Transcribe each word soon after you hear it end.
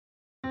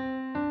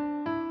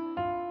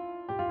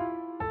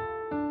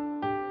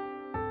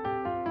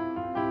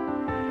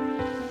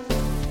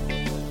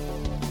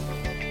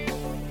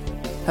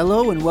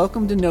Hello and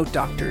welcome to Note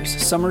Doctors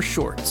Summer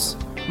Shorts.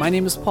 My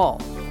name is Paul.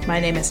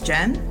 My name is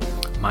Jen.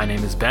 My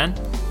name is Ben.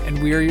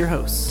 And we are your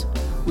hosts.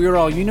 We are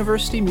all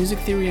university music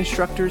theory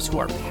instructors who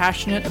are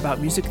passionate about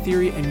music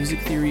theory and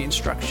music theory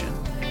instruction.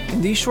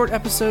 In these short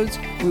episodes,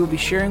 we will be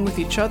sharing with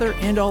each other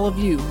and all of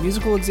you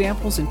musical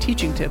examples and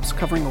teaching tips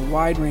covering a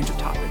wide range of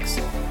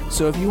topics.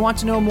 So if you want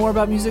to know more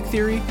about music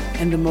theory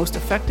and the most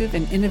effective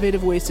and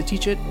innovative ways to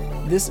teach it,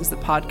 this is the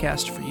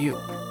podcast for you.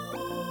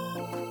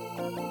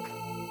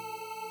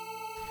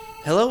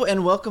 Hello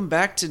and welcome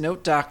back to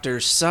Note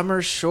Doctors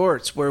Summer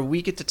Shorts, where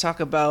we get to talk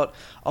about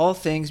all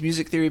things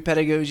music theory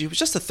pedagogy with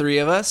just the three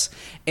of us.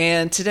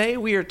 And today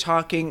we are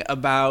talking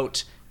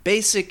about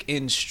basic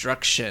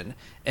instruction.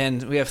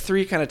 And we have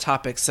three kind of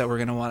topics that we're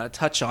going to want to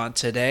touch on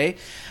today.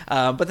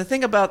 But the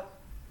thing about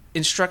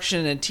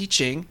instruction and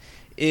teaching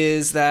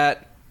is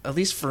that, at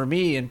least for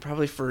me and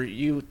probably for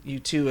you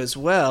too as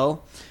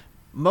well,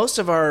 most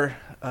of our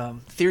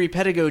theory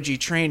pedagogy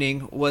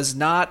training was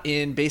not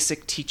in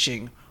basic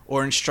teaching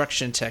or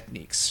instruction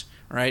techniques,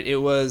 right? It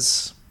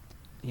was,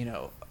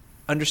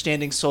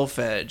 understanding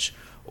solfege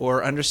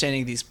or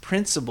understanding these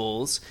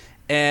principles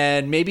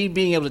and maybe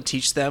being able to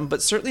teach them,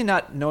 but certainly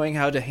not knowing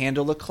how to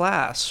handle a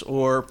class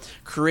or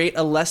create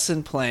a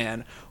lesson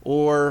plan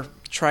or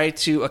try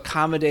to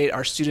accommodate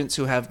our students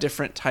who have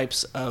different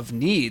types of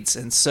needs.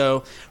 And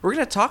so we're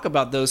going to talk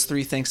about those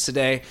three things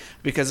today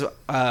because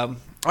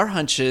our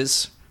hunch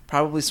is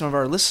probably some of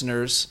our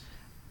listeners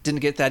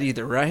didn't get that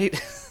either,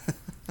 right?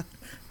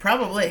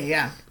 Probably,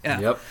 yeah.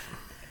 Yep.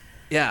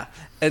 Yeah.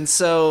 And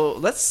so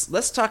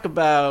let's talk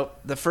about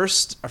our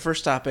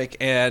first topic,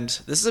 and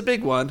this is a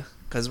big one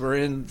because we're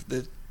in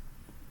the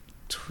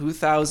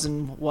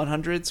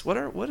 2100s.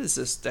 What is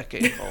this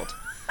decade called?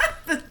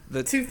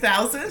 the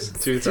 2000s?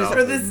 2000s.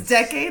 For this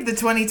decade, the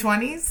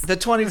 2020s? The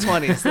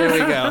 2020s. There we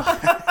go.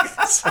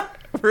 So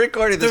we're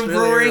recording this really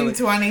Roaring early.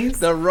 20s.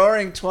 The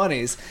Roaring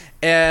 20s.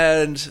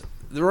 And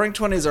the Roaring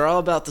 20s are all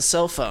about the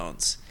cell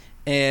phones.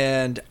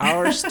 And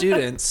our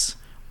students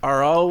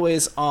are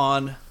always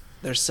on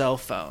their cell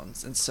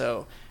phones. And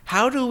so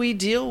how do we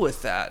deal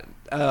with that?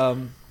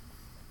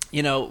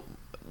 We don't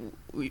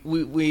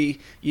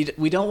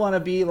want to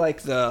be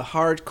like the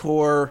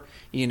hardcore,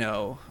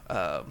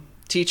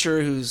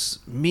 teacher who's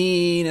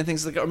mean and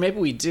things like that. Or maybe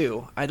we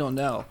do. I don't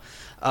know.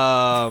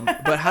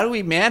 But how do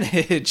we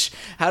manage?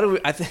 How do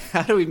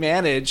we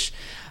manage?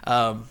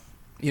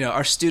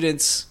 Our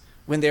students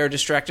when they are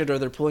distracted or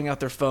they're pulling out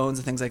their phones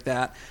and things like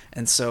that.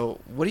 And so,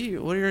 what are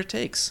your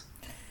takes?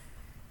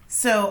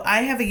 So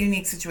I have a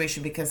unique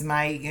situation because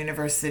my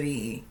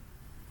university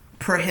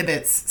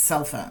prohibits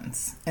cell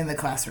phones in the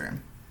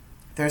classroom.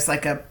 There's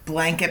like a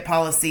blanket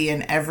policy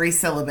in every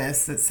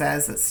syllabus that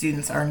says that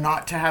students are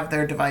not to have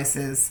their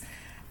devices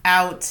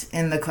out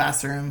in the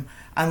classroom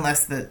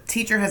unless the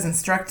teacher has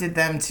instructed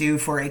them to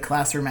for a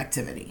classroom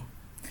activity.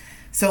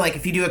 So like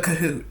if you do a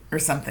Kahoot or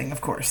something,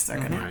 of course, they're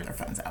going to have their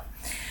phones out.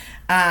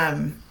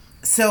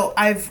 So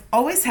I've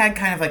always had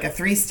kind of like a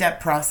 3-step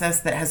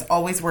process that has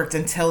always worked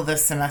until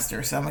this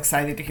semester. So I'm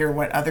excited to hear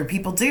what other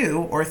people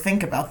do or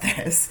think about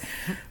this.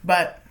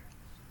 But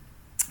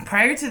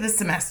prior to this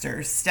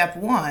semester, step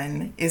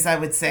 1 is I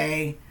would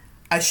say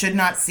I should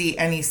not see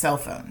any cell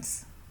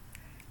phones.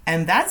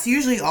 And that's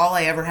usually all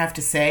I ever have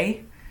to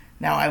say.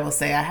 Now, I will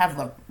say I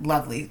have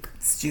lovely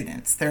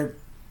students. They're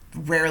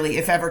rarely,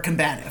 if ever,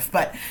 combative.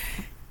 But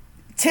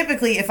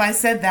typically, if I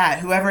said that,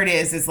 whoever it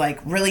is like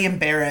really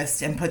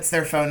embarrassed and puts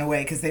their phone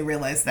away because they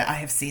realize that I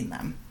have seen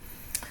them.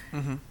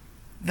 Mm-hmm.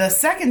 The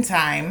second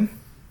time,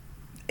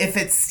 if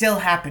it's still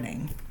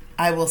happening,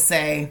 I will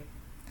say,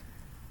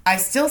 I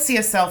still see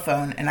a cell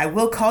phone and I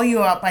will call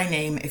you out by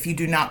name if you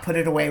do not put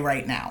it away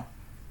right now.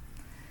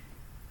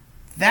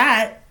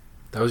 That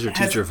was your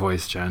teacher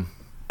voice, Jen.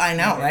 I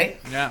know, right?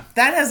 Yeah.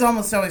 That has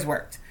almost always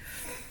worked.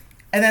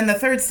 And then the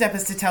third step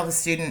is to tell the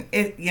student,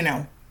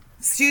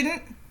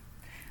 student,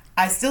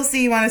 I still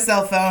see you on a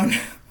cell phone.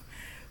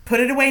 Put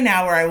it away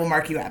now or I will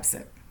mark you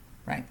absent.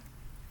 Right?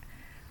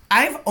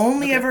 I've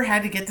only ever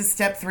had to get to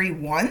step 3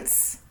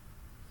 once,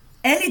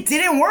 and it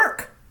didn't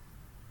work.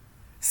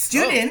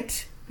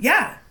 Student,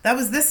 that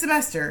was this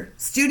semester.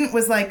 Student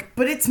was like,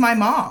 but it's my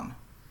mom.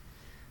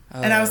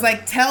 And I was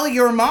like, tell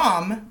your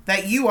mom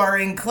that you are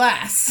in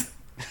class.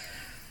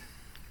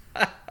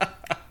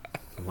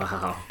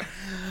 Wow.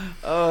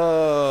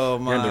 Oh,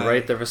 my. You had to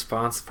write the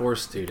response for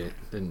student,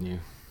 didn't you?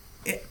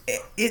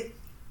 It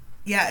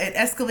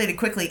escalated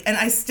quickly, and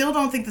I still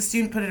don't think the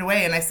student put it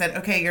away. And I said,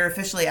 okay, you're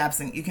officially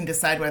absent. You can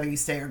decide whether you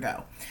stay or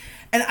go.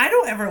 And I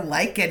don't ever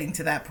like getting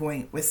to that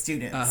point with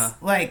students.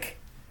 Like,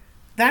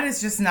 that is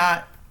just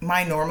not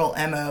my normal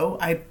MO.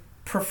 I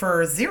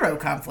prefer zero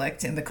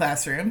conflict in the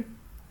classroom.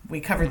 We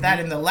covered that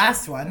in the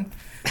last one,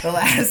 the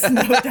last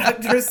No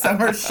Doctor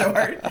Summer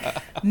Short.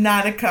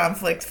 Not a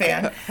conflict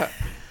fan.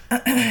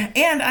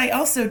 And I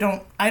also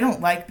don't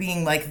like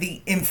being like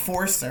the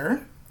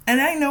enforcer. And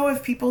I know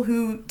of people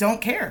who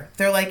don't care.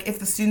 They're like, if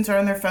the students are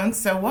on their phones,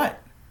 so what?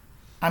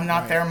 I'm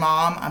not their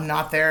mom. I'm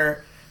not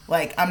their,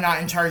 I'm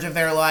not in charge of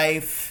their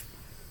life,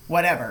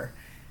 whatever.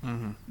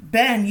 Mm-hmm.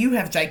 Ben, you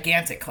have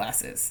gigantic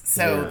classes.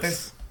 So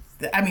Yes.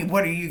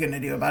 what are you going to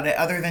do about it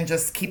other than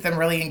just keep them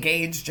really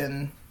engaged,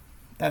 and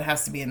that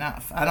has to be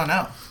enough? I don't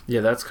know.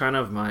 Yeah, that's kind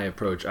of my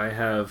approach. I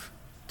have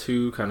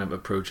two kind of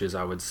approaches,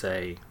 I would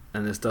say,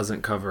 and this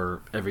doesn't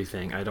cover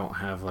everything. I don't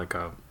have like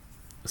a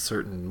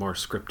certain more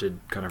scripted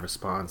kind of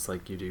response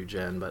like you do,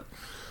 Jen, but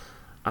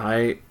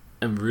I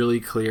am really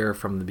clear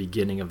from the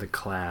beginning of the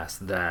class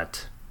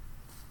that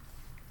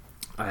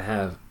I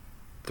have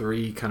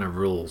three kind of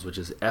rules, which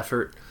is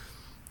effort,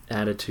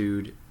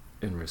 attitude,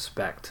 and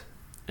respect.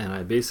 And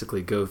I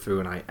basically go through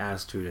and I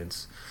ask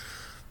students,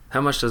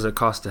 how much does it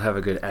cost to have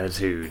a good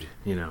attitude,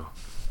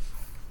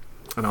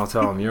 And I'll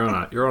tell them, you're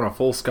on a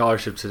full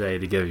scholarship today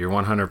to give your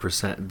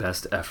 100%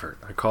 best effort.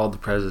 I called the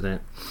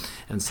president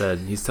and said,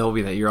 he's told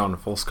me that you're on a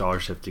full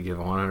scholarship to give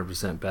a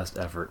 100% best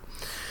effort.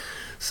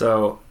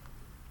 So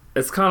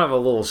it's kind of a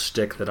little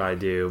shtick that I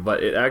do,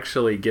 but it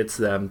actually gets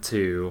them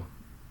to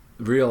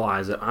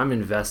realize that I'm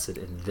invested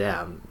in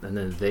them, and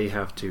then they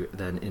have to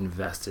then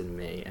invest in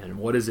me. And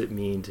what does it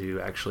mean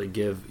to actually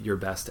give your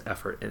best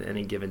effort in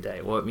any given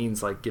day? Well, it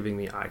means like giving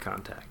me eye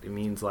contact. It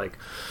means like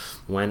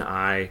when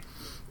I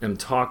am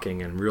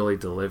talking and really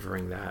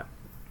delivering that,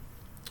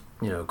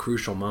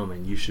 crucial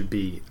moment, you should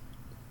be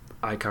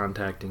eye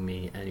contacting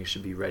me, and you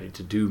should be ready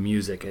to do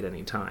music at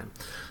any time.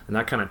 And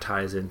that kind of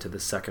ties into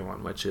the second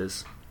one, which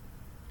is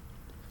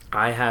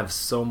I have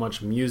so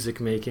much music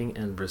making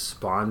and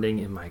responding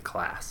in my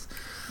class.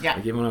 Yeah.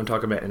 Like even when I'm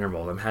talking about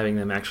intervals, I'm having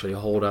them actually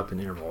hold up an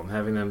interval. I'm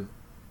having them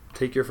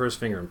take your first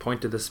finger and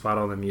point to this spot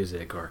on the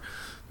music, or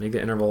make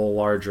the interval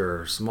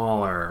larger or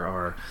smaller,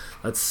 or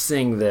let's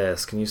sing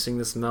this. Can you sing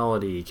this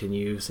melody? Can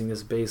you sing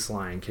this bass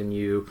line?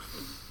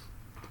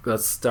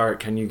 Let's start.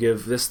 Can you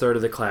give this third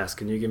of the class?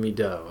 Can you give me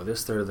do?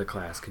 This third of the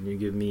class, can you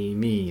give me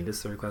mi?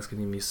 This third of the class, can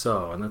you give me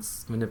so? And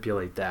let's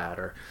manipulate that.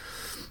 Or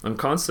I'm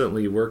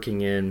constantly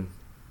working in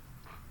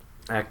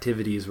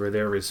activities where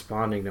they're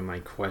responding to my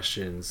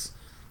questions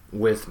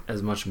with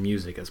as much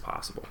music as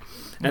possible.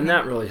 And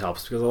that really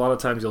helps, because a lot of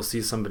times you'll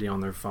see somebody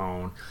on their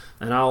phone,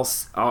 and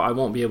I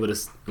won't be able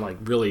to like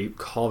really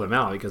call them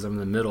out because I'm in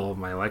the middle of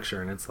my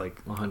lecture and it's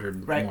like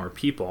 100 more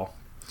people.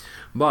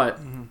 But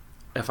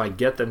if I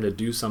get them to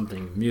do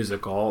something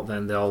musical,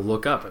 then they'll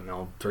look up and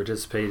they'll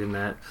participate in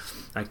that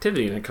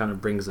activity, and it kind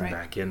of brings them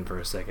back in for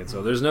a second.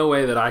 So there's no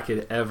way that I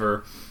could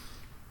ever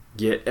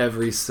get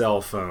every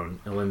cell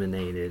phone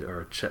eliminated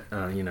or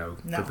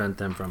prevent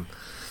them from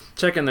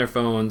checking their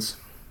phones.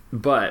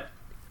 But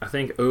I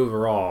think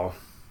overall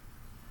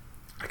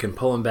I can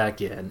pull them back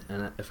in,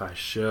 and if I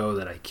show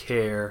that I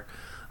care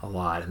a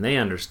lot and they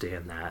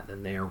understand that,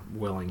 then they are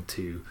willing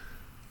to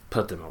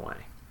put them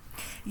away.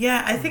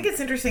 Yeah, I think it's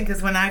interesting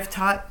because when I've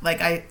taught,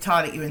 I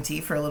taught at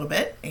UNT for a little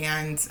bit,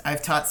 and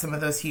I've taught some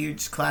of those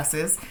huge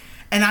classes,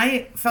 and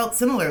I felt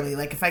similarly.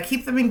 Like, if I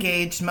keep them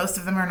engaged, most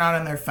of them are not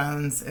on their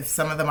phones. If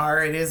some of them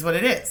are, it is what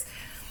it is.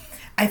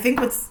 I think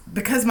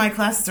because my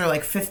classes are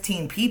like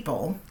 15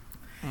 people,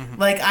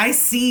 I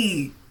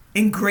see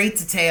in great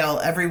detail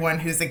everyone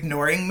who's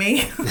ignoring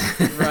me.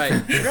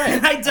 Right.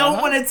 I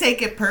don't want to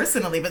take it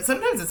personally, but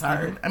sometimes it's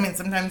hard. I mean,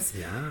 sometimes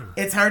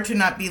it's hard to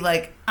not be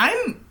like,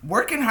 I'm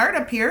working hard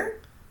up here.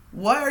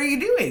 What are you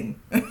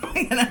doing?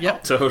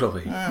 Yep.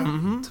 Totally.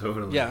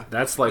 Totally. Yeah.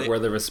 That's like where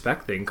the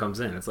respect thing comes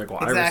in. It's like, well,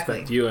 Exactly. I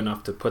respect you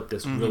enough to put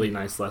this really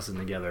nice lesson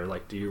together.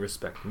 Like, do you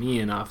respect me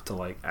enough to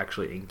like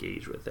actually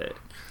engage with it?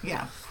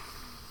 Yeah.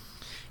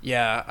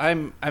 Yeah,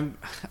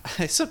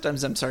 I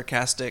sometimes I'm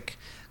sarcastic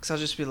because I'll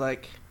just be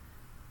like,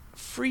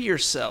 free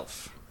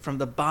yourself from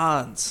the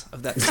bonds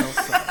of that cell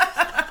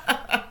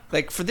phone.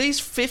 Like, for these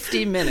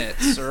 50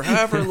 minutes or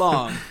however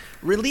long,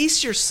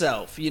 release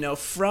yourself,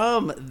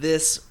 from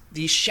these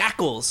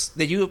shackles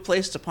that you have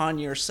placed upon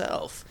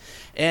yourself,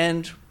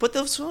 and put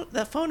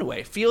that phone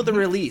away. Feel the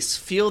release.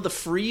 Feel the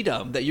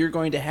freedom that you're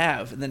going to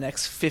have in the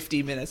next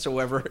 50 minutes or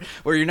whatever,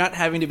 where you're not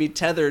having to be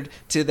tethered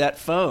to that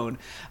phone.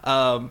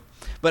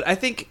 But I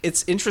think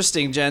it's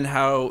interesting, Jen,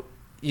 how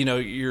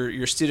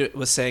your student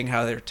was saying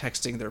how they're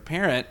texting their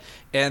parent,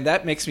 and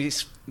that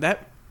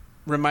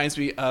reminds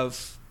me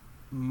of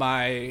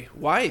my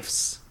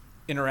wife's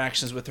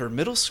interactions with her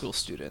middle school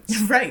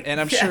students. Right. And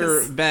I'm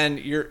sure, Ben,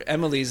 your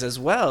Emily's as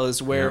well,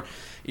 is where,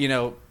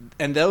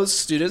 and those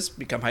students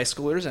become high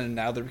schoolers, and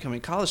now they're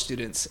becoming college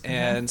students.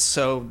 And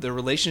so the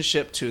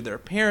relationship to their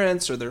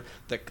parents, or the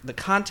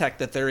contact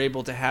that they're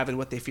able to have and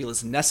what they feel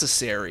is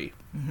necessary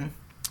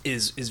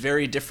is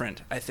very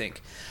different, I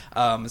think.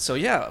 So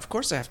yeah, of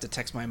course I have to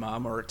text my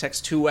mom or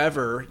text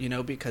whoever,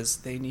 because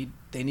they need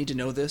to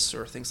know this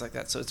or things like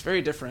that. So it's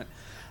very different.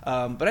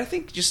 But I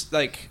think just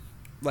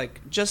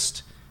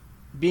just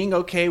being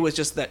okay with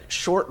just that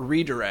short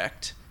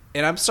redirect.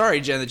 And I'm sorry,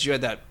 Jen, that you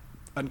had that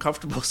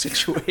uncomfortable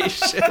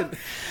situation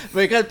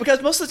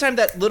because most of the time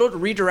that little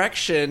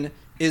redirection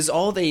is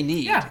all they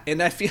need. Yeah.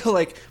 And I feel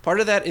like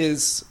part of that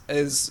is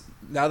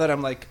now that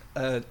I'm like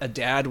a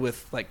dad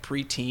with like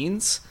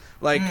preteens,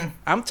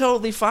 I'm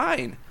totally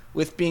fine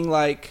with being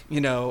like,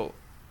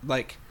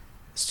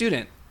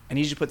 student, I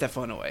need you to put that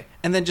phone away.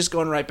 And then just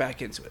going right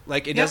back into it.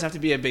 Like, it doesn't have to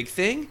be a big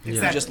thing.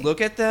 Exactly. You just look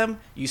at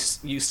them, you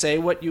say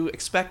what you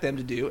expect them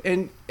to do,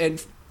 and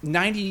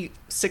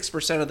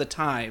 96% of the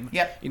time,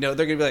 you know,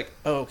 they're going to be like,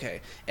 oh, okay.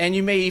 And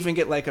you may even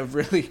get like a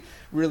really,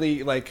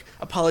 really like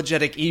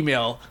apologetic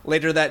email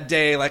later that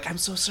day, like, I'm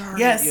so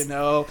sorry, you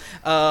know.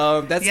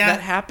 That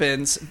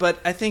happens. But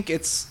I think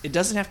it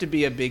doesn't have to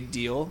be a big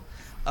deal.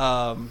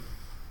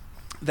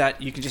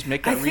 That you can just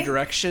make that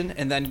redirection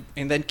and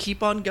then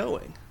keep on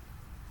going.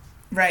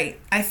 Right.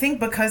 I think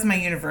because my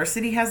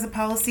university has a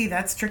policy,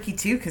 that's tricky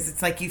too, because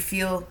it's like you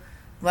feel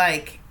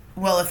like,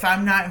 well, if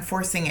I'm not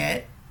enforcing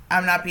it,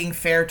 I'm not being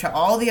fair to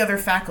all the other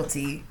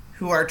faculty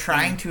who are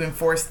trying to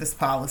enforce this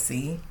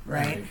policy,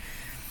 right?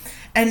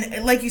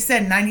 And like you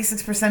said,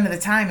 96% of the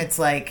time, it's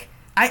like,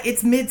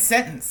 it's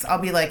mid-sentence. I'll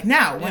be like,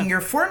 now, when you're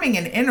forming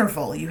an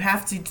interval, you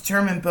have to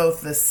determine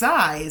both the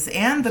size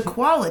and the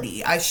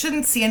quality. I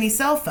shouldn't see any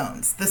cell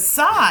phones. The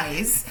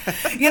size,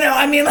 you know,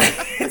 I mean, like,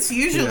 it's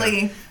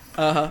usually...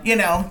 you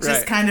know,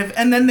 just kind of,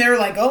 and then they're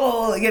like,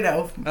 oh, you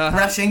know,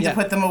 rushing to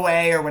put them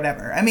away or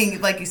whatever. I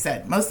mean, like you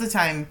said, most of the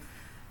time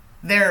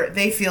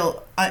they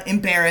feel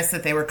embarrassed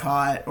that they were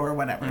caught or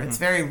whatever. It's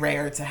very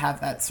rare to have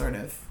that sort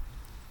of,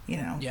 you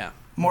know,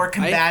 more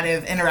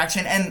combative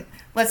interaction. And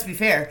let's be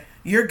fair,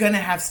 you're going to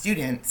have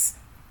students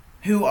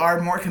who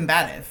are more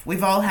combative.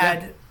 We've all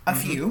had a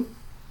few.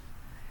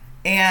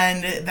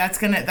 And that's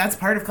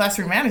part of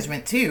classroom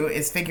management too,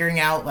 is figuring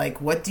out,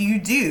 like, what do you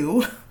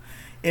do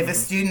if a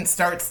student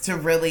starts to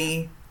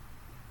really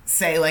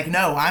say, like,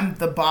 no, I'm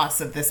the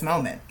boss of this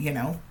moment, you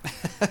know?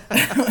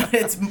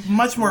 It's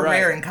much more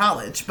rare in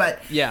college,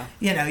 but, you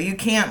know, you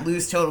can't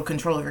lose total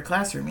control of your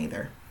classroom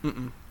either.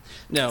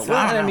 No, So,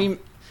 well, I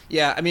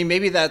mean,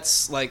 maybe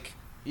that's, like,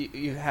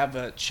 you have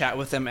a chat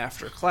with them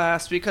after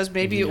class, because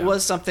maybe it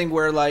was something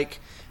where,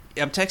 like,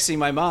 I'm texting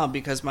my mom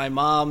because my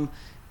mom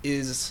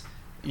is,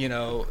 you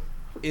know,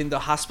 in the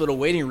hospital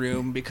waiting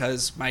room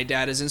because my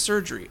dad is in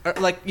surgery. Or,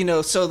 like, you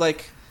know, so,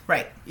 like...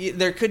 Right.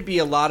 There could be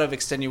a lot of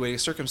extenuating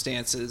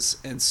circumstances,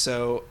 and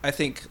so I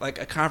think like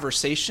a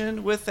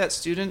conversation with that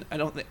student,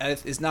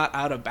 is not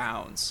out of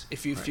bounds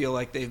if you feel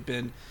like they've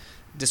been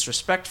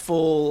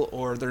disrespectful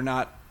or they're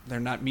not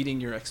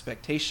meeting your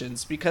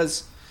expectations,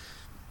 because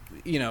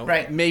you know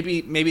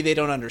maybe they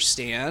don't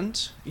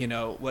understand, you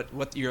know,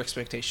 what your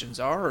expectations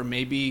are, or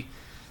maybe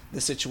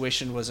the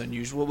situation was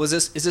unusual.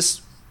 Is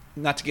this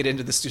not to get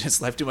into the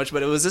student's life too much,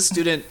 but was this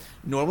student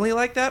normally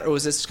like that, or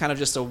was this kind of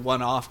just a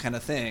one-off kind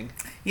of thing?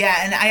 Yeah,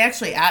 and I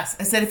actually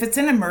asked, I said, if it's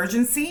an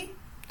emergency,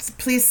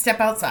 please step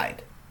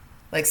outside.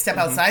 Like, step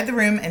outside the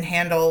room and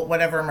handle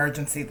whatever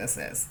emergency this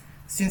is.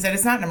 The student said,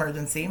 it's not an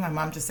emergency. My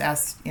mom just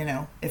asked, you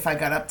know, if I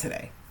got up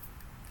today.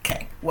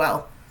 Okay,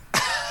 well.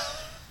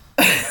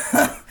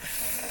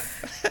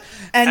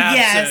 And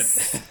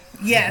yes,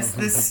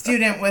 this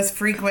student was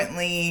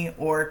frequently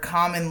or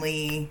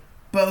commonly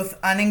both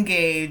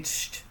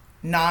unengaged,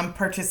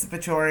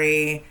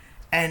 non-participatory,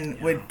 and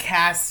would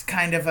cast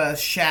kind of a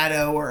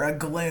shadow or a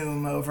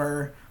gloom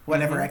over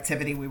whatever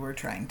activity we were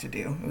trying to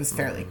do. It was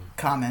fairly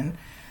common.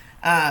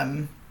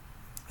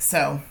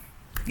 So,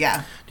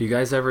 yeah. Do you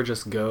guys ever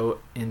just go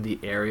in the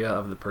area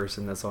of the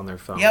person that's on their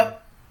phone?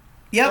 Yep.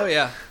 Oh,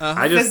 yeah.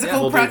 I just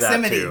Physical will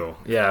proximity. do that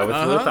too. Yeah,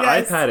 with the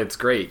iPad, it's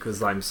great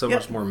because I'm so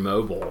much more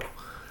mobile.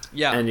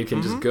 Yeah. And you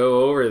can just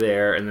go over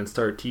there and then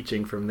start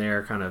teaching from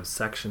their kind of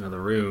section of the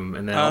room.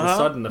 And then all of a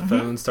sudden the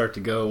phones start to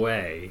go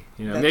away.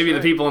 You know, maybe the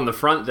people in the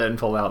front then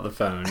pull out the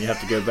phone. You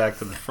have to go back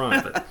to the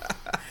front. But...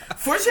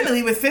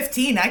 Fortunately, with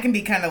 15, I can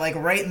be kind of like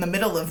right in the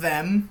middle of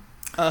them.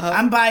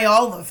 I'm by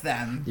all of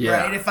them,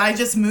 right? If I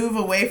just move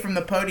away from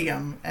the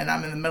podium and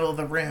I'm in the middle of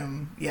the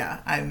room,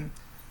 I'm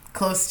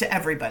close to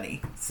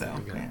everybody. So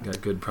got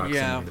good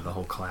proximity to the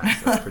whole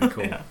class. That's pretty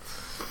cool.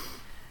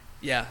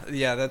 Yeah,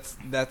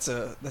 that's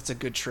a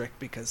good trick,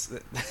 because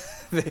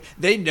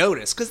they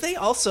notice, because they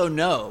also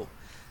know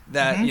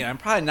that you know, I'm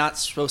probably not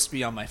supposed to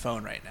be on my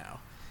phone right now,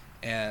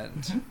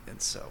 and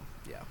so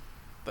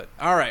but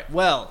all right,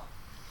 well,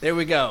 there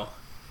we go,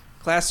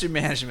 classroom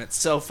management,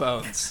 cell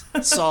phones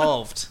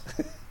solved.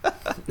 All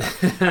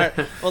right,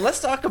 well,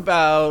 let's talk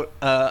about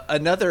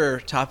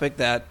another topic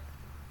that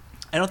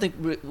I don't think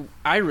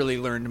I really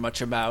learned much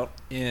about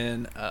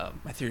in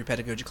my theory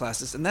pedagogy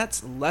classes, and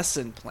that's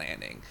lesson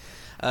planning.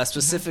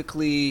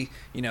 Specifically,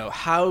 you know,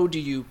 how do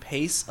you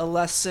pace a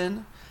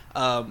lesson?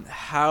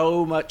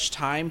 How much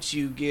time do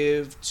you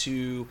give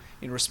to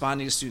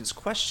responding to students'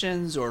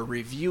 questions or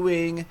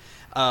reviewing?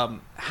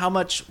 How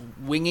much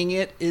winging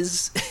it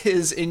is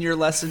in your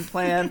lesson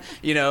plan?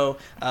 You know,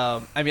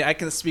 I mean, I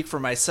can speak for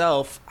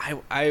myself.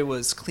 I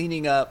was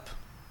cleaning up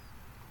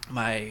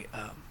my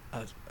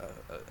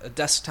a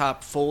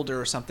desktop folder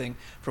or something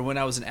from when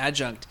I was an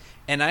adjunct,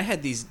 and I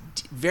had these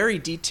very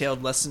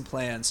detailed lesson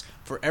plans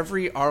for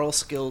every aural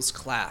skills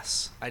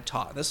class I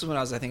taught. This was when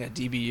I was, I think, at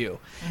DBU.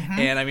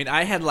 And I mean,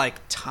 I had like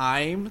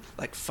time,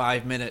 like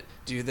 5 minute,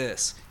 do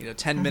this,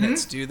 10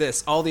 minutes, do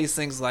this, all these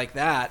things like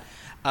that.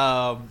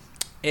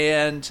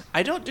 And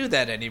I don't do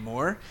that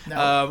anymore.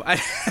 No. I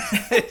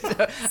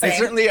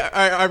certainly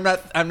I'm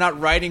not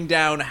writing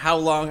down how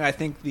long I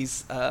think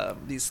these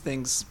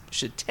things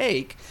should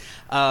take.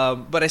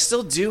 But I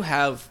still do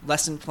have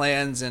lesson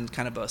plans and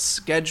kind of a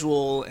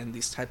schedule and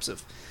these types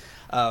of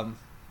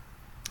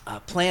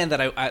plan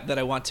that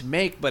I want to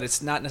make. But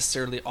it's not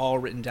necessarily all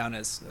written down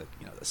as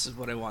this is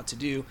what I want to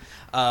do.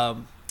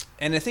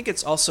 And I think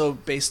it's also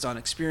based on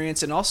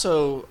experience and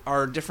also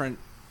our different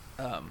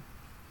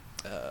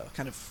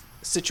kind of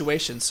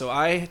situations. So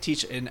I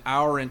teach an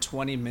hour and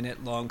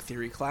 20-minute long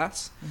theory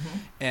class,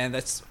 and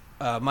that's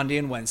Monday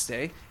and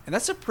Wednesday, and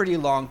that's a pretty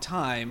long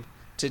time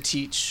to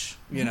teach.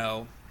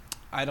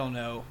 I don't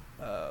know,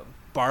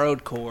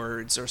 borrowed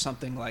chords or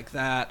something like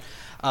that,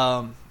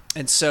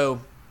 and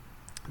so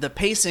the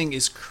pacing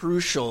is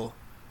crucial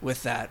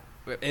with that.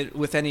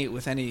 With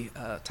any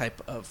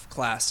type of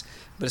class,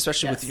 but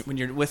especially when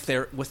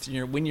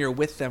you're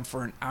with them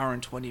for an hour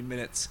and 20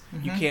 minutes,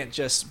 you can't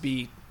just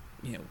be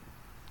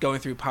going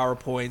through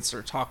PowerPoints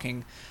or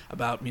talking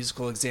about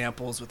musical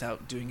examples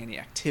without doing any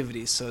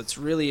activities. So it's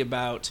really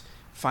about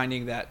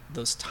finding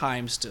those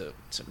times to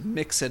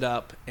mix it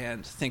up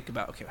and think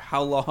about, okay,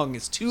 how long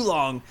is too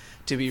long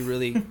to be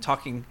really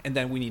talking, and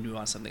then we need to move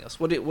on to something else.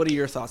 What are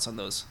your thoughts on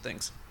those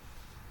things?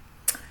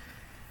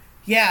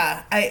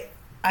 Yeah,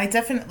 I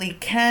definitely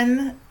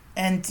can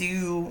and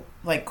do,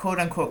 like, quote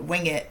unquote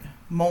wing it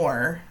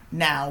more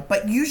now,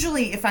 but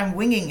usually if I'm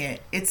winging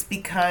it, it's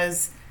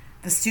because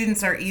the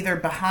students are either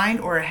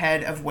behind or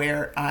ahead of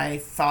where I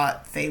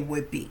thought they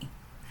would be.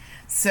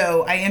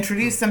 So I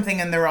introduce something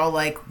and they're all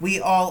like,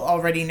 we all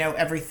already know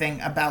everything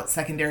about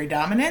secondary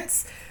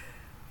dominance.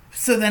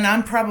 So then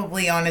I'm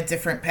probably on a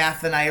different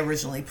path than I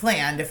originally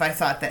planned if I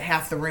thought that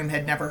half the room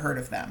had never heard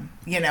of them,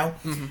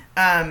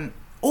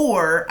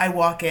 Or I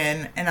walk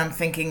in and I'm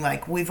thinking,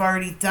 like, we've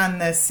already done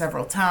this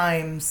several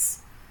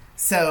times,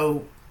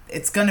 so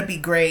it's going to be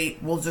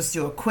great. We'll just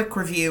do a quick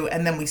review,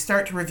 and then we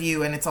start to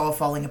review and it's all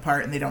falling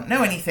apart and they don't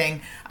know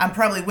anything. I'm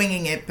probably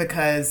winging it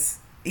because,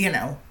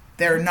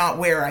 they're not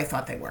where I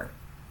thought they were.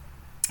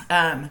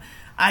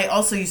 I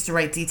also used to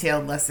write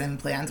detailed lesson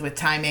plans with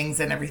timings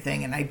and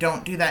everything, and I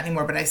don't do that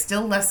anymore, but I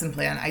still lesson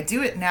plan. I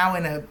do it now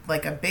in a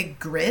big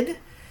grid.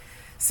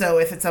 So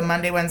if it's a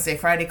Monday, Wednesday,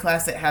 Friday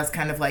class, it has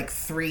kind of like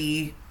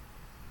 3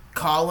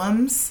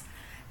 columns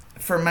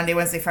for Monday,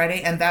 Wednesday,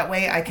 Friday, and that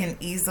way I can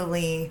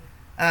easily...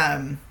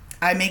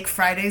 I make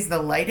Fridays the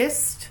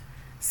lightest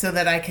so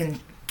that I can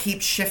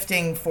keep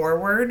shifting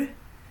forward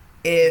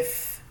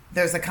if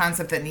there's a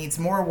concept that needs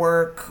more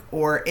work,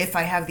 or if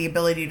I have the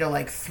ability to,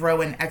 like, throw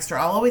in extra.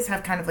 I'll always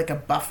have kind of like a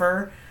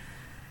buffer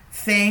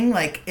thing.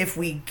 Like, if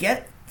we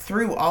get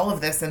through all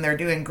of this and they're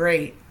doing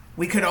great,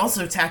 we could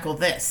also tackle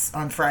this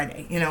on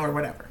Friday, or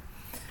whatever.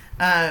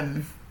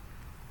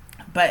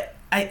 But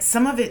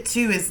some of it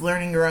too is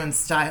learning your own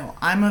style.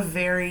 I'm a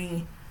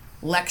very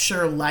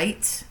lecture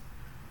light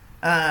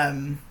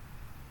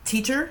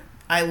teacher.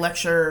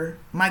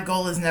 My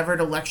goal is never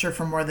to lecture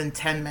for more than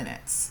 10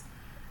 minutes.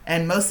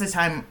 And most of the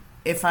time,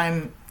 if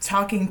I'm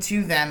talking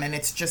to them and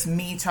it's just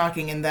me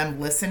talking and them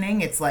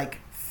listening, it's like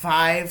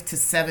 5 to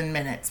 7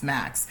 minutes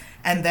max.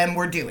 And then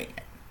we're doing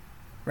it,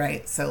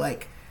 right? So,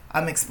 like,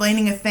 I'm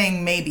explaining a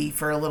thing maybe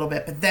for a little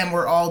bit, but then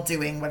we're all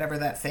doing whatever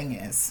that thing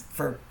is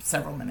for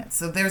several minutes.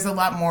 So there's a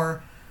lot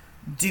more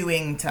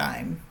doing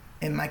time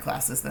in my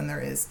classes than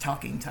there is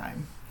talking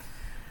time.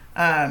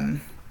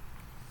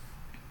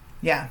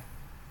 Yeah.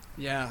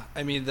 Yeah,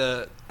 I mean,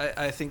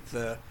 I think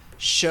the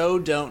show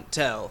don't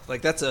tell,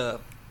 like, that's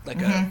a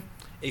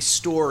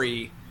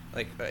story.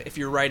 Like, if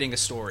you're writing a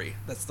story,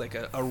 that's like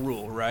a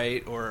rule,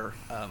 right? Or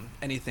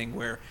anything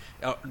where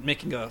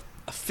making a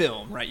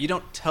film, right? You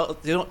don't tell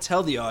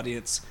the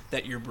audience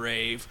that you're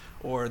brave,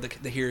 or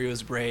the hero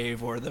is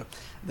brave, or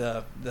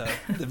the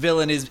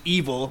villain is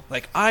evil.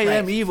 Like, I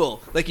am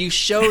evil. Like, you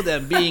show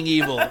them being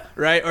evil,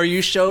 right? Or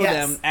you show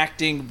them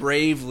acting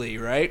bravely,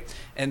 right?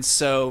 And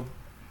so,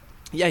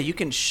 yeah, you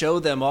can show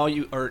them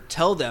or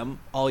tell them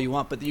all you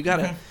want, but you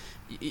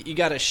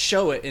gotta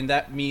show it, and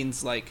that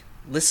means, like,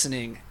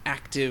 listening,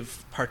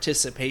 active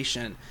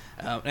participation,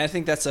 and I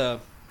think that's a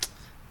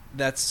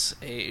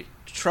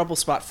trouble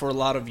spot for a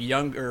lot of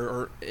younger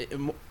or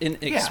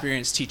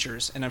inexperienced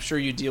teachers, and I'm sure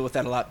you deal with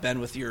that a lot,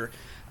 Ben, with your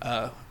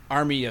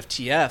army of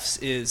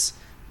TFs. Is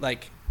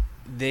like,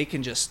 they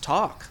can just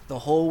talk the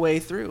whole way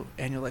through,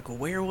 and you're like, well,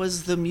 where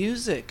was the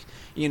music?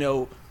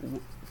 You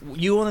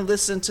only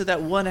listened to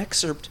that one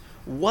excerpt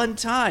one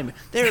time.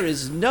 There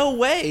is no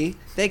way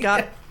they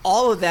got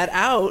all of that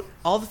out,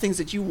 all the things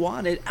that you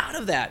wanted out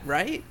of that,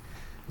 right?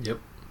 Yep.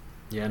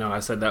 Yeah, no, I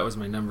said that was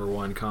my number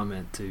one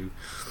comment to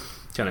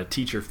kind of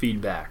teacher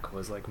feedback,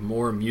 was like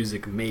more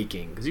music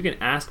making, because you can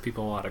ask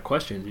people a lot of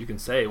questions. You can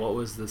say, what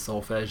was the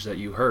solfege that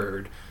you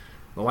heard?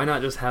 But why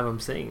not just have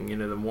them sing?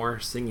 The more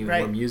singing, the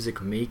more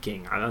music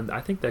making. I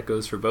think that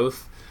goes for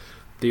both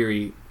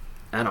theory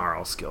and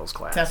aural skills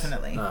class.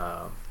 Definitely.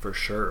 For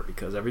sure,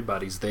 because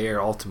everybody's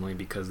there ultimately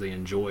because they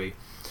enjoy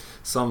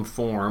some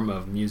form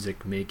of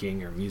music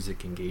making or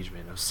music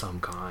engagement of some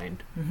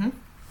kind.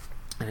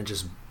 and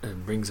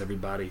it brings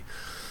everybody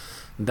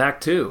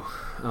back to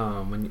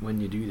when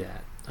you do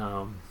that.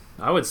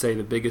 I would say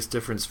the biggest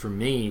difference for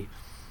me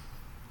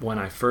when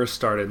I first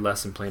started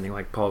lesson planning,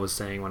 like Paul was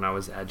saying, when I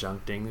was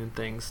adjuncting and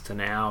things, to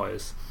now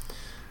is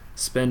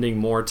spending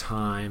more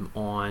time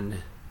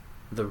on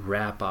the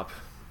wrap up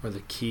or the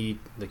key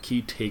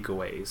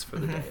takeaways for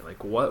the day.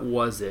 Like, what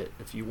was it?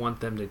 If you want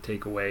them to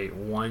take away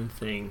one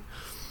thing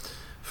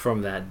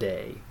from that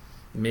day,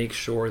 make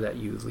sure that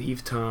you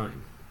leave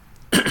time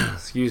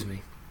excuse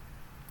me,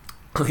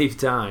 leave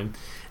time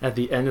at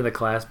the end of the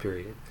class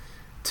period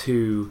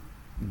to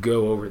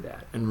go over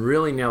that and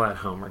really nail that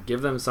home, or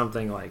give them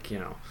something like,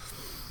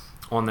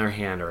 on their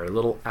hand, or a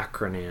little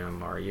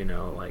acronym, or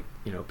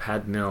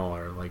PADMIL,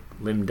 or like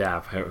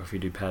LIMDAP, if you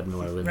do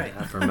PADMIL or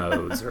LIMDAP, or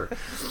modes, or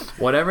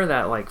whatever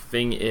that like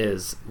thing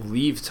is.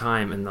 Leave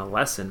time in the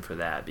lesson for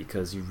that,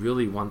 because you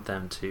really want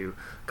them to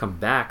come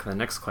back the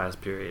next class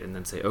period and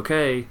then say,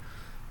 okay,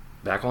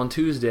 back on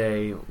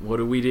Tuesday, what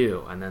do we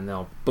do? And then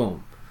they'll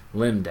boom,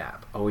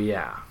 LIMDAP. Oh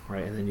yeah,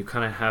 right. And then you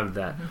kind of have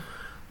that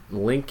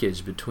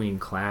linkage between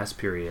class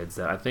periods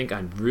that I think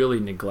I really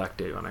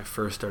neglected when I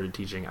first started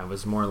teaching. I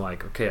was more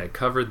like, okay, I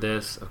covered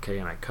this, okay,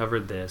 and I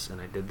covered this, and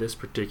I did this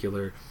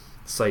particular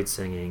sight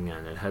singing,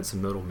 and it had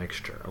some modal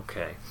mixture.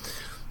 Okay,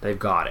 they've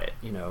got it,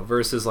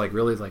 versus like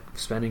really like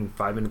spending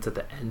 5 minutes at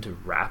the end to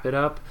wrap it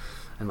up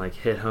and like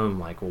hit home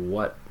like, well,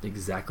 what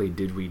exactly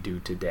did we do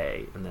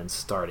today, and then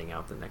starting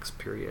out the next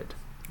period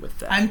with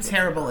that. I'm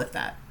terrible at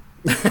that.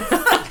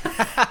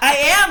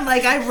 I am,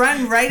 like, I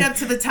run right up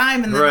to the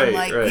time, and then I'm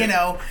like,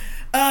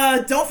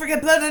 don't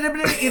forget blah, blah, blah,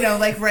 blah,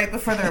 like right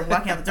before they're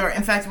walking out the door.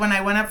 In fact, when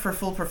I went up for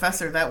full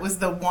professor, that was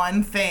the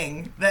one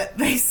thing that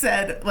they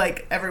said,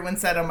 like everyone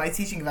said on my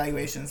teaching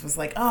evaluations, was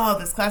like, oh,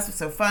 this class was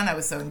so fun, I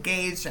was so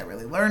engaged, I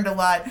really learned a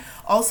lot.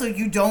 Also,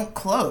 you don't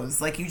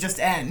close, like you just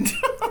end.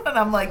 And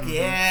I'm like,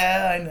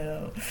 yeah, I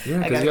know.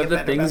 Yeah, because you have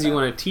the things you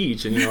want to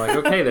teach, and you're like,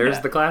 okay, there's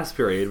the class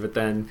period, but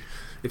then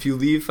if you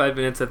leave 5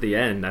 minutes at the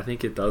end, I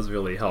think it does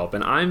really help.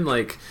 And I'm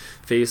like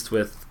faced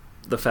with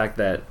the fact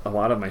that a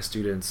lot of my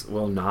students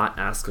will not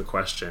ask a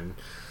question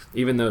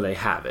even though they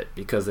have it,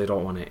 because they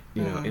don't want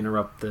to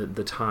interrupt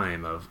the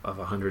time of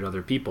 100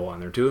 other people, and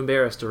they're too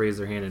embarrassed to raise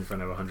their hand in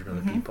front of 100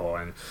 other people.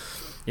 And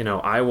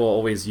I will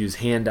always use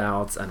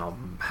handouts, and I'll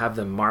have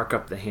them mark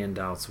up the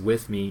handouts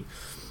with me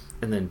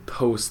and then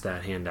post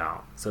that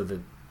handout, so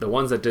that the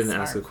ones that didn't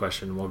ask a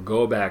question will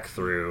go back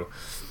through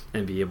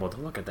and be able to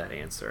look at that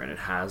answer, and it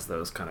has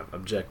those kind of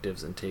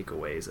objectives and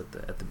takeaways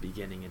at the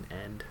beginning and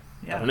end.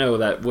 Yeah. I know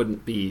that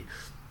wouldn't be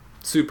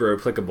super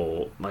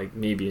applicable, like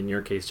maybe in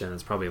your case, Jen,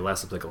 it's probably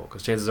less applicable,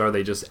 because chances are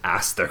they just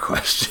ask their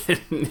question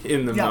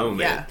in the moment.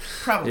 Yeah,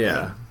 probably.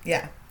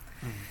 Yeah.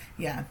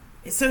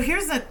 So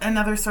here's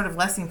another sort of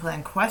lesson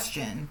plan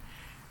question.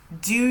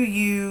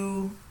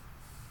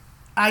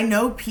 I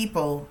know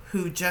people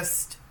who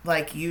just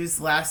like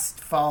use last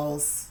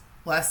fall's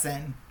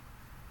lesson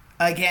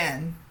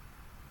again,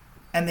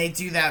 and they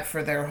do that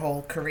for their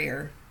whole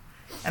career.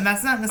 And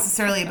that's not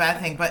necessarily a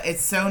bad thing, but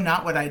it's so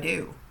not what I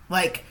do.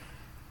 Like,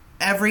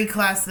 every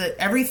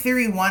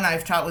Theory 1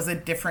 I've taught was a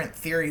different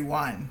Theory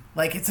 1.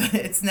 Like,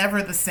 it's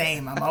never the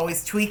same. I'm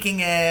always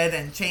tweaking it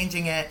and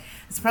changing it.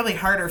 It's probably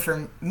harder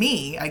for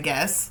me, I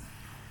guess,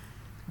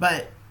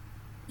 but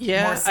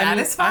more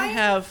satisfying.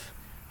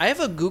 I have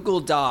a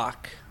Google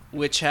Doc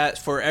which has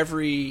for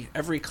every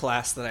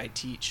class that I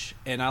teach,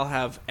 and I'll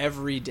have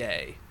every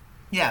day.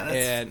 Yeah,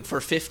 and for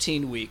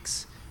 15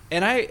 weeks,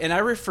 and I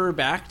refer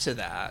back to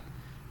that,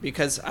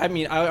 because I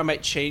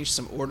might change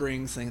some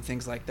orderings and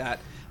things like that,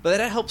 but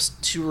that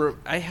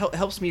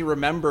helps me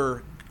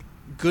remember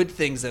good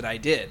things that I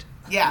did.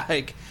 Yeah,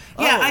 like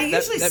I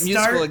usually that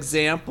musical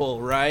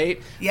example,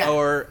 right? Yeah,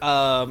 or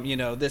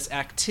this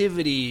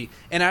activity,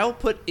 and I'll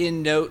put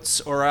in notes,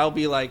 or I'll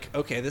be like,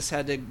 okay, this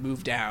had to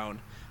move down.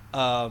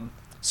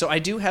 So I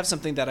do have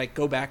something that I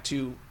go back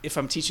to if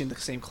I'm teaching the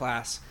same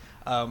class.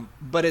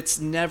 But it's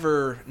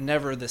never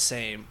the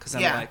same, because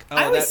I'm like,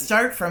 I always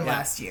start from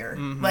last year.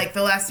 Like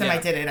the last time I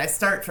did it, I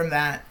start from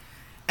that,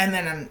 and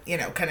then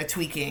I'm kind of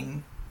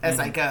tweaking as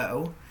I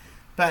go.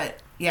 But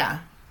yeah,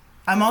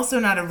 I'm also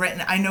not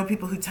I know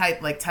people who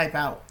type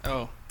out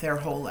their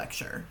whole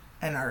lecture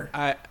and are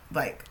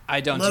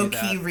I don't low do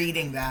key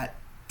reading that.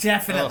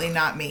 Definitely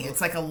not me. It's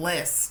like a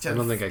list. I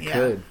don't think I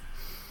could.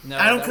 No,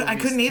 I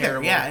couldn't either.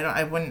 Terrible. Yeah,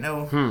 I wouldn't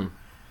know.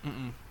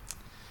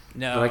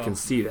 No, but I can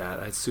see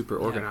that. It's super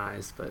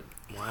organized, but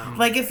wow.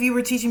 Like if you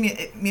were teaching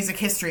me music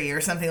history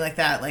or something like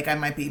that, like I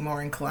might be more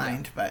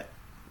inclined, but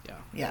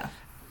yeah.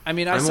 I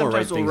mean, I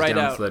sometimes will write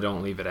out so I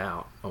don't leave it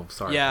out. Oh,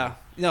 sorry. Yeah,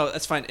 no,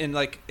 that's fine. And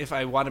like if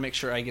I want to make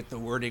sure I get the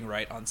wording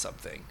right on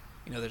something,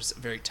 there's a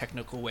very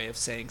technical way of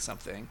saying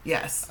something.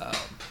 Yes.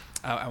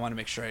 I want to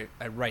make sure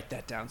I write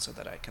that down so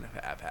that I kind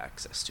of have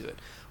access to it.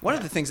 One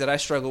of the things that I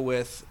struggle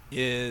with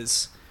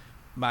is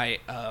my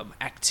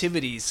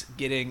activities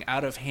getting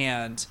out of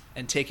hand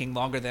and taking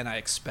longer than I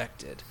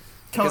expected.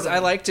 Because I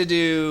like to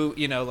do,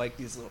 like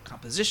these little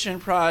composition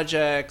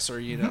projects or,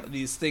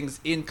 these things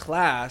in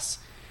class.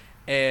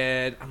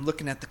 and I'm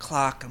looking at the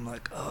clock. I'm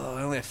like, oh,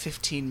 I only have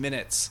 15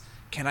 minutes.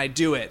 Can I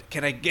do it?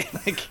 Can I get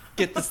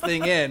this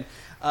thing in?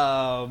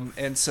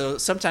 And so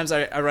sometimes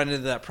I run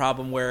into that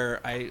problem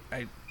where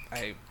I'm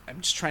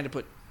just trying to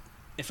put.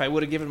 If I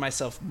would have given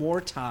myself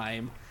more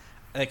time,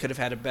 I could have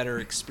had a better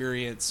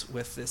experience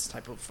with this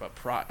type of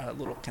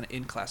little kind of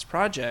in-class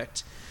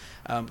project,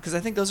 because I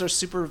think those are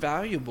super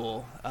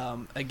valuable.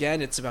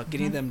 Again, it's about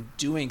getting them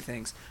doing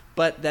things,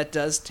 but that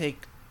does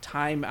take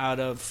time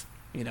out of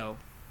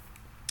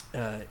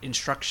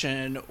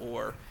instruction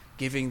or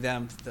giving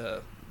them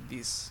the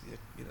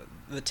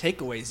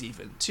takeaways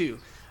even too.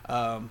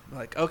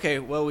 Like, okay,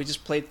 well, we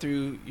just played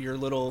through your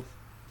little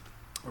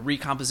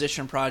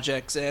recomposition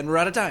projects and we're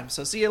out of time,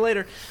 so see you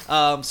later. So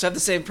I have the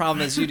same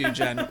problem as you do,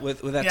 Jen,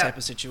 with that type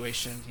of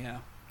situation. Yeah,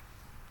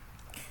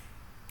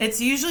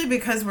 it's usually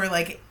because we're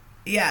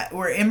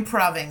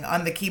improving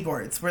on the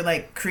keyboards. We're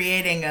like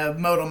creating a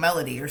modal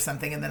melody or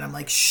something, and then I'm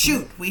like,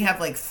 shoot, we have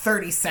like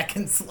 30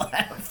 seconds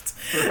left.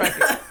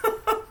 Right.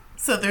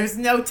 So there's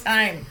no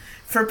time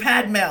for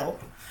pad mill.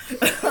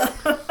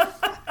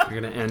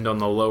 You're gonna end on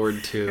the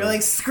lowered two. You're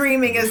like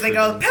screaming as they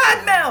go,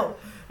 pad mill,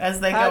 as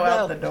they go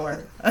out the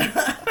door.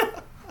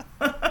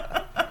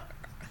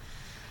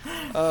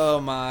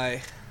 Oh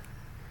my.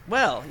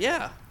 Well,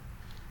 yeah.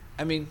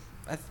 I mean,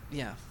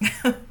 yeah.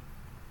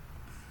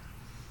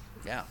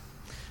 Yeah.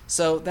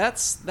 So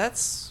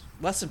that's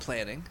lesson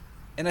planning,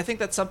 and I think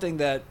that's something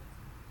that,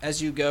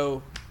 as you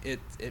go, it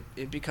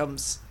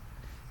becomes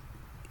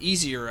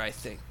easier, I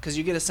think, because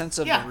you get a sense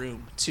of the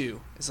room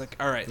too. It's like,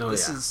 all right,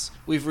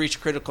 we've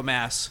reached critical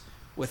mass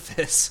with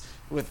this,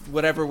 with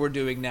whatever we're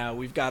doing now.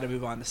 We've got to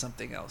move on to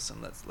something else,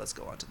 and let's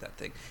go on to that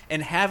thing.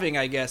 And having,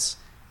 I guess,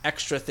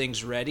 extra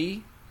things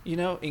ready,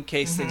 in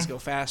case things go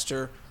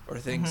faster or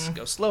things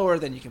go slower,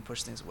 then you can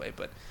push things away.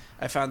 But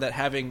I found that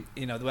having,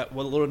 that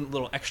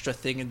little extra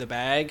thing in the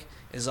bag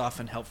is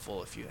often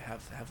helpful if you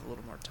have a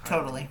little more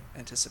time than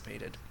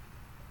anticipated.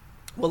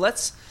 Well,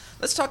 let's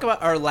talk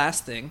about our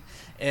last thing,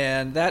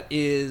 and that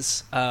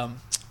is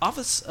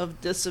Office of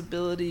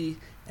Disability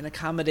and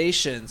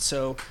Accommodation.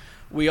 So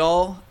we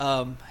all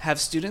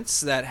have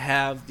students that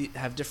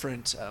have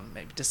different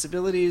maybe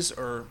disabilities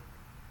or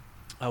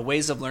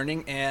ways of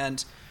learning,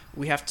 and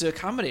we have to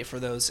accommodate for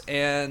those.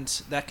 And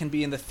that can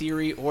be in the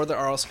theory or the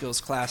aural skills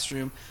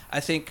classroom.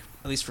 I think,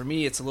 at least for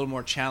me, it's a little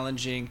more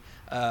challenging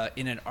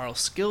in an aural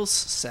skills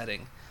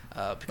setting.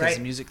 Because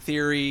in music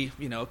theory,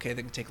 they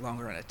can take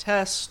longer on a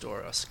test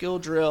or a skill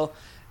drill.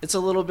 It's a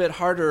little bit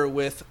harder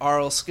with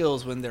aural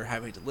skills when they're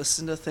having to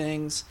listen to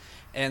things.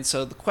 And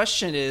so the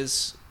question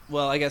is,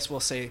 well, I guess we'll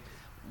say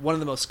one of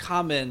the most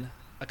common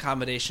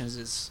accommodations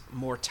is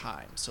more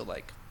time. So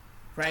like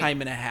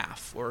time and a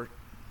half or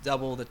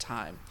double the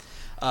time.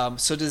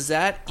 So does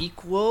that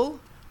equal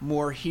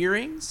more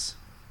hearings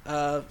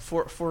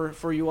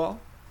for you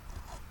all?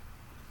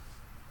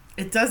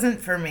 It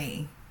doesn't for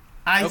me.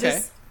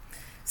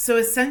 So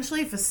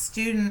essentially, if a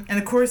student, and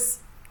of course,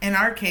 in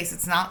our case,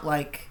 it's not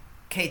like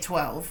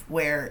K-12,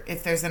 where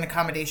if there's an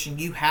accommodation,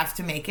 you have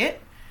to make it,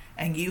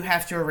 and you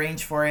have to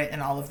arrange for it,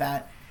 and all of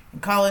that. In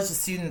college, the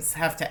students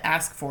have to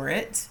ask for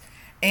it,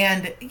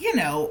 and,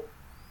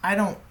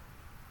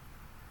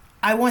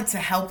 I want to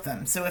help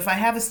them. So if I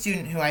have a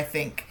student who I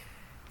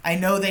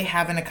know they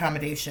have an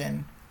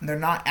accommodation, and they're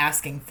not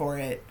asking for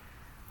it,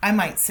 I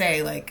might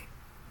say, like,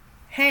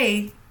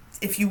 hey,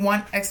 if you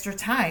want extra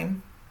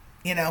time,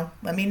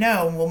 let me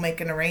know and we'll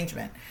make an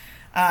arrangement.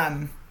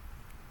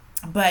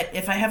 But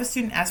if I have a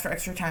student ask for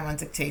extra time on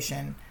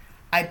dictation,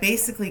 I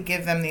basically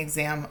give them the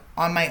exam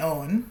on my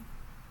own,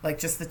 like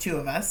just the two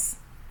of us,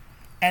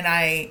 and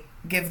I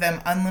give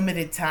them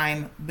unlimited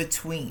time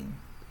between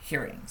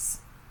hearings.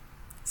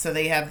 So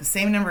they have the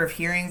same number of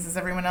hearings as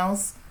everyone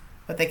else,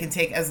 but they can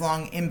take as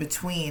long in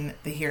between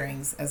the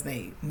hearings as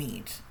they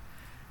need.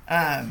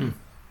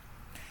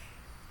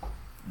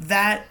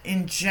 That,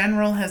 in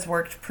general, has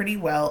worked pretty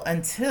well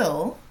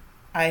until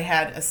I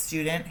had a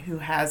student who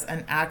has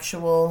an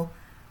actual,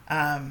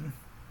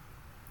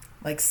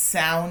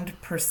 sound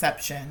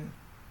perception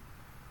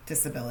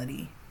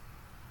disability,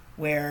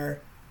 where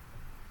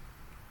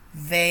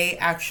they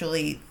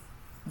actually,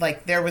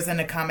 there was an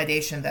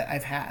accommodation that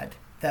I've had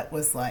that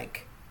was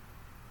like,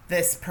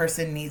 this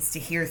person needs to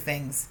hear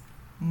things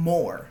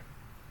more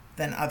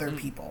than other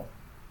people.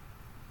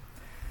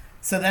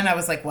 So then I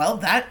was like, well,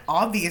 that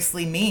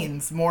obviously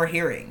means more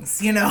hearings,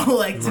 to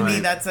me,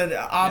 that's an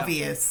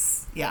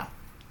obvious,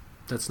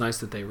 That's nice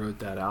that they wrote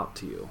that out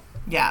to you.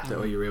 Yeah.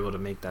 That way you were able to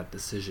make that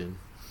decision.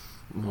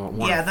 More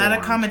that informed.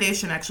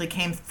 accommodation actually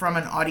came from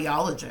an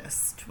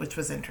audiologist, which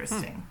was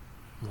interesting.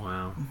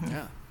 Wow.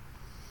 Mm-hmm.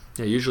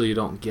 Yeah, usually you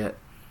don't get,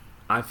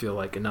 I feel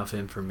like, enough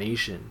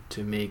information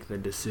to make the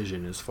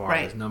decision as far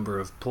as number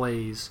of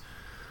plays,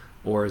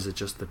 or is it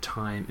just the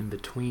time in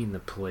between the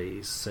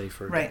plays, say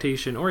for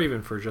dictation, or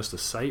even for just a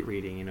sight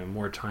reading,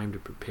 more time to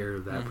prepare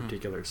that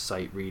particular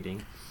sight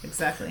reading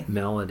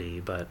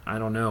melody. But I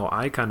don't know,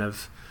 I kind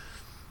of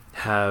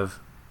have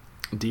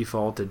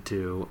defaulted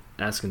to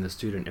asking the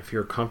student, if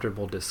you're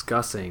comfortable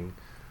discussing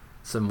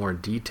some more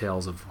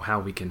details of how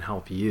we can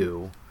help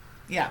you.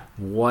 Yeah.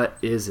 What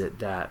is it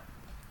that,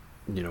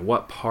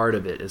 what part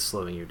of it is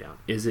slowing you down?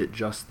 Is it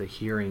just the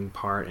hearing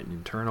part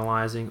and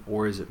internalizing,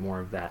 or is it more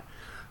of that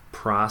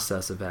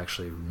process of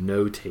actually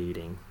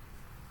notating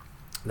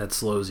that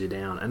slows you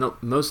down? And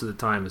most of the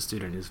time, a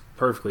student is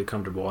perfectly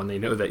comfortable and they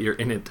know that you're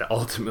in it to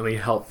ultimately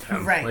help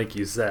them, right. like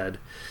you said,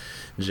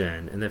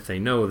 Jen. And if they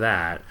know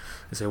that,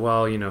 they say,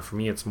 well, for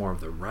me, it's more of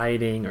the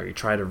writing, or you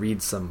try to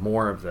read some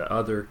more of the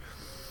other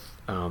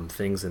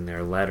things in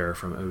their letter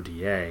from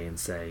ODA and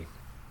say,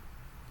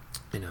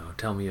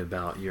 tell me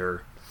about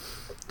your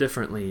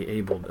differently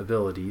abled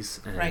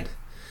abilities and right.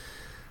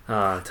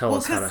 Tell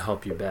us how to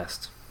help you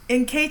best.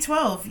 In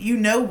K-12, you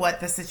know what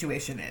the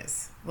situation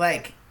is.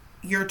 Like,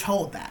 you're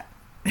told that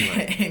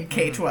right. in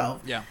K-12.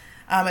 Mm-hmm. Yeah.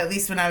 At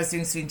least when I was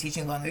doing student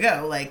teaching long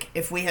ago, like,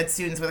 if we had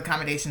students with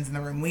accommodations in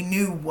the room, we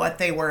knew what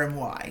they were and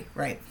why,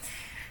 right?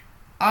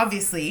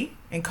 Obviously,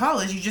 in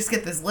college, you just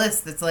get this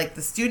list that's like,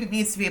 the student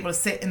needs to be able to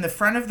sit in the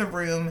front of the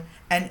room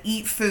and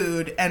eat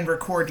food and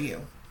record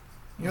you.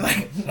 You're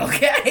like,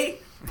 okay.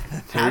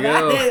 There you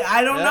go.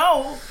 I don't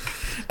know.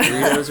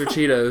 Doritos or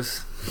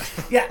Cheetos.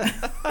 Yeah.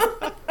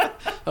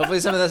 Hopefully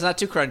some of that's not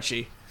too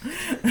crunchy.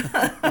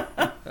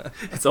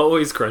 It's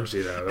always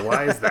crunchy, though.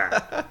 Why is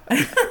that?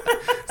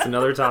 It's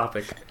another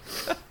topic.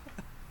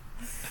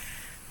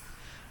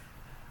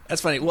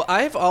 That's funny. Well,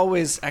 I've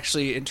always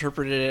actually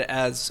interpreted it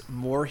as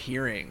more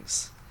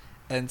hearings.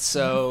 And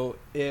so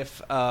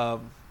if,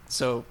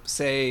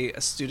 say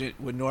a student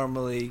would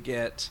normally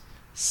get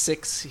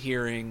 6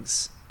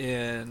 hearings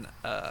in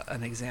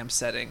an exam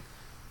setting,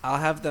 I'll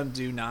have them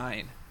do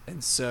 9.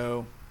 And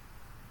so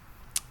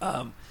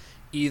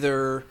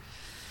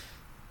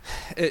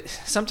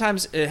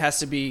sometimes it has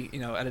to be,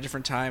 at a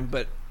different time,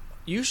 but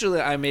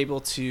usually I'm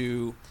able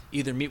to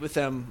either meet with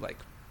them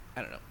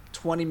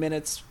 20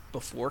 minutes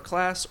before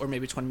class, or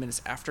maybe 20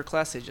 minutes after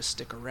class. They just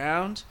stick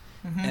around,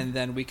 and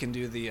then we can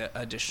do the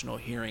additional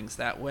hearings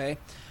that way.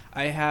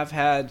 I have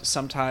had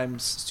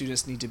sometimes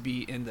students need to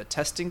be in the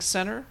testing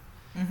center,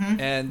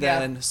 and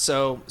then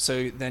so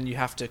then you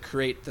have to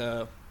create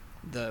the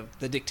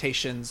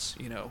dictations,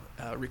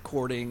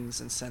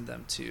 recordings, and send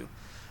them to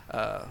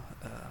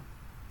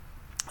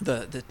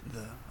the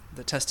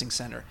testing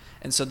center.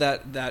 And so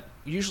that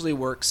usually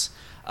works.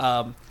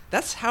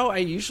 That's how I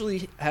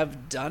usually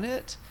have done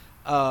it,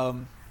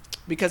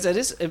 because it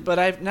is. But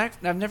I've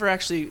never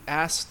actually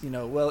asked.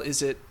 Well,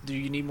 is it? Do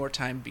you need more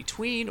time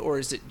between, or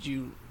is it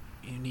you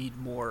need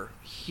more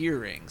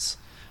hearings?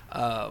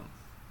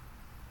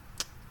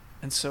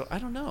 And so I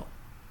don't know.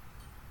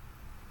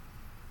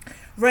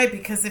 Right,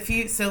 because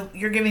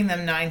you're giving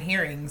them 9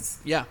 hearings.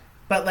 Yeah.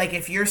 But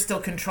if you're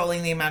still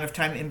controlling the amount of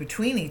time in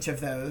between each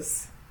of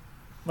those,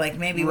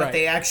 maybe what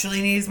they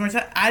actually need is more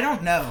time. I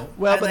don't know.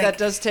 Well, but that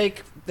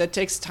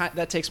takes time.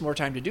 That takes more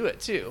time to do it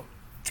too.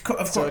 Of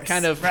course, so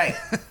kind of right.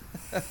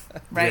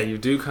 Right. Yeah, you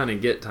do kind of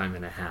get time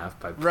and a half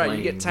by playing. Right,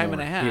 you get time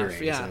and a half.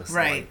 Hearings, yeah.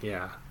 Right.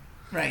 Yeah.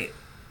 Right.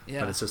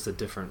 Yeah. But it's just a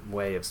different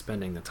way of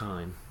spending the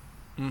time.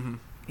 Mm-hmm.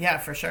 Yeah,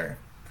 for sure.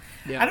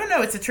 Yeah. I don't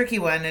know. It's a tricky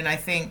one, and I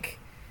think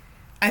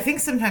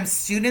sometimes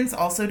students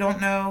also don't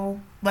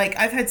know.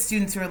 I've had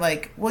students who are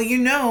like, well,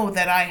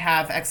 that I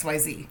have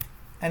XYZ.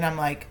 And I'm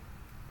like,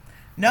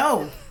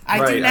 no,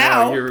 I do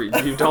now.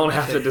 You don't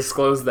have to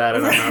disclose that,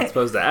 and I'm not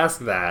supposed to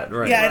ask that.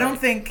 Right. Yeah, I don't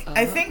think...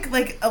 I think,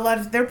 a lot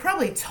of... They're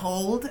probably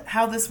told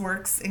how this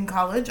works in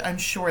college. I'm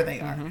sure they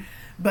are.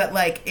 But,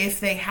 if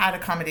they had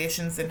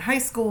accommodations in high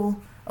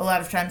school, a lot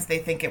of times they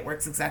think it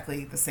works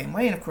exactly the same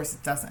way, and of course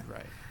it doesn't.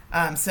 Right.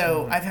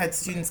 So I've had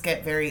students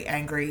get very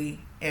angry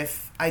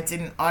if I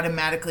didn't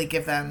automatically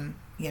give them,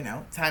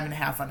 time and a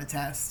half on a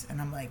test.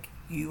 And I'm like,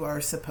 you are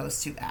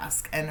supposed to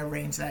ask and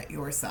arrange that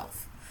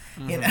yourself,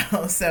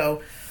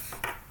 So,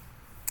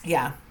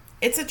 yeah,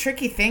 it's a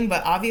tricky thing.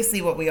 But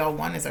obviously what we all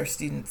want is our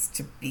students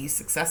to be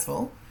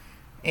successful.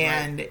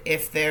 And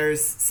if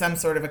there's some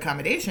sort of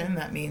accommodation,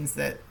 that means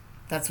that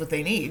that's what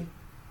they need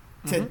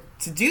to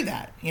do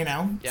that,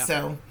 Yeah.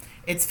 So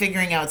it's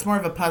figuring out. It's more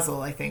of a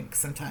puzzle, I think,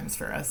 sometimes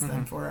for us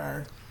than for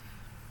our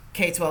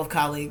K-12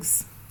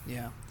 colleagues.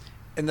 Yeah.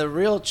 And the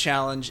real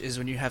challenge is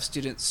when you have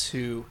students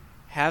who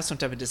have some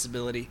type of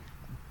disability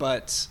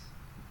but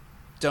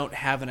don't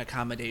have an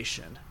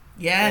accommodation.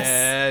 Yes.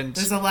 And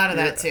there's a lot of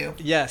that too.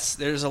 Yes,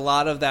 there's a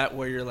lot of that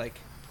where you're like,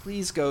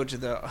 please go to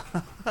the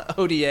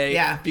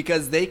ODA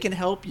because they can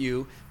help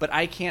you, but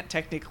I can't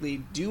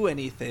technically do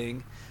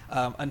anything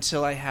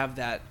until I have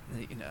that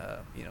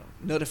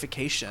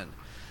notification.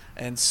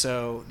 And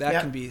so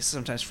that can be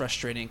sometimes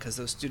frustrating because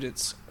those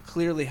students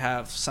clearly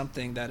have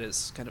something that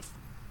is kind of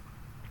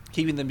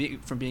keeping them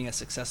from being as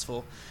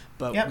successful,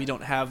 but we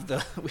don't have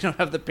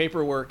the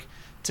paperwork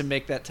to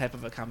make that type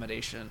of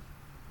accommodation.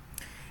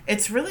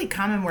 It's really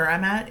common where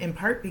I'm at, in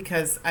part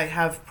because I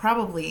have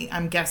probably,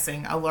 I'm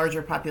guessing, a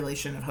larger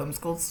population of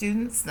homeschooled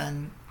students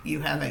than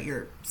you have at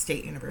your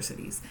state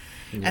universities.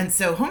 Mm-hmm. And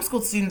so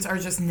homeschooled students are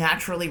just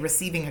naturally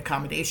receiving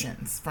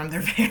accommodations from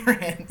their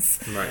parents.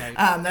 Right.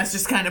 That's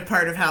just kind of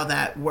part of how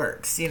that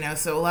works,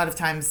 So a lot of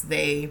times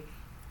they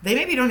they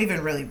maybe don't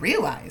even really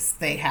realize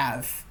they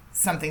have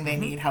something they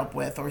need help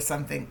with or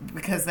something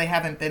because they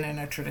haven't been in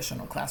a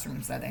traditional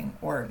classroom setting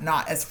or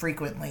not as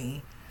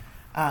frequently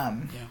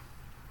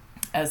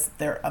as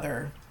their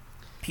other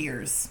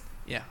peers.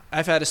 Yeah,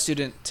 I've had a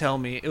student tell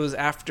me it was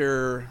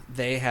after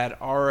they had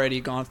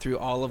already gone through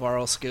all of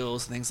aural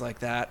skills, things like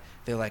that.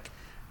 They're like,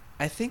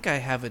 I think I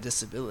have a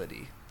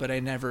disability, but I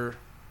never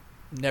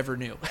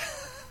knew.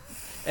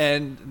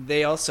 And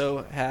they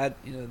also had,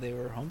 they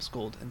were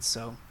homeschooled, and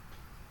so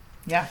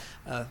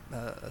a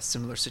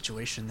similar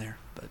situation there.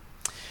 But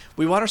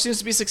we want our students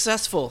to be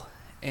successful,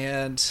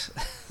 and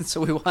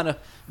so we want to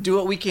do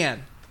what we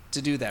can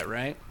to do that,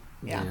 right?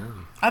 Yeah.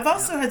 I've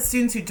also had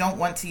students who don't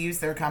want to use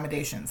their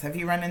accommodations. Have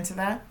you run into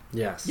that?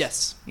 Yes.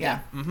 Yes.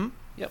 Yeah. Mm-hmm.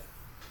 Yep.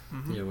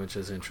 Mm-hmm. Yeah, which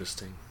is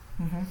interesting.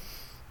 Mm-hmm.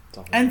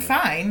 And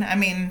fine. I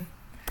mean,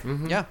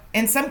 yeah.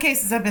 In some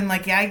cases, I've been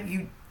like,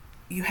 you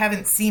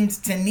haven't seemed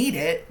to need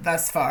it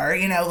thus far.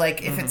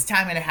 Like if it's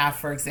time and a half,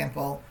 for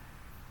example,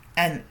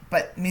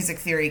 but music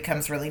theory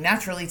comes really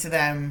naturally to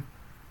them.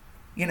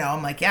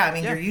 I'm like,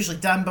 you're usually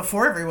done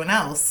before everyone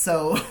else.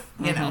 So,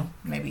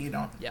 maybe you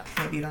don't. Yeah.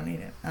 Maybe you don't need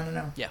it. I don't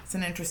know. Yeah. It's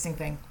an interesting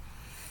thing.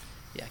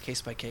 Yeah,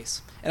 case by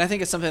case. And I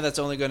think it's something that's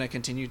only going to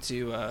continue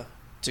to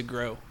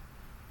grow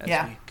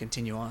as we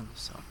continue on.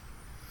 So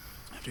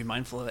I have to be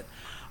mindful of it.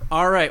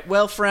 All right.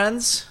 Well,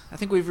 friends, I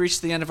think we've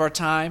reached the end of our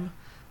time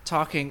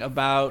talking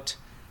about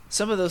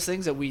some of those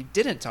things that we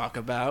didn't talk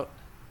about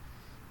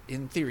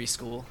in theory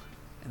school.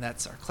 And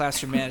that's our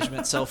classroom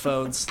management, cell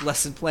phones,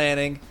 lesson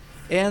planning,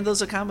 and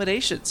those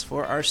accommodations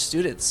for our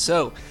students.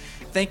 So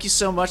thank you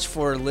so much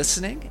for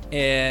listening,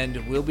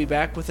 and we'll be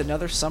back with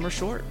another Summer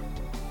Short.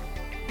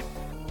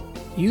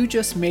 You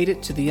just made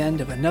it to the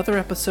end of another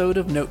episode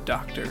of Note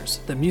Doctors,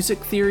 the music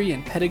theory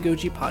and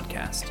pedagogy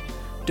podcast.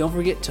 Don't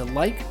forget to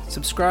like,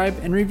 subscribe,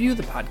 and review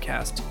the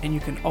podcast, and you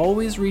can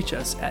always reach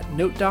us at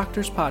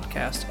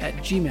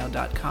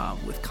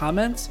notedoctorspodcast@gmail.com with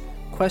comments,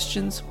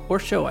 questions, or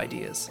show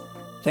ideas.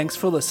 Thanks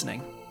for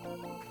listening.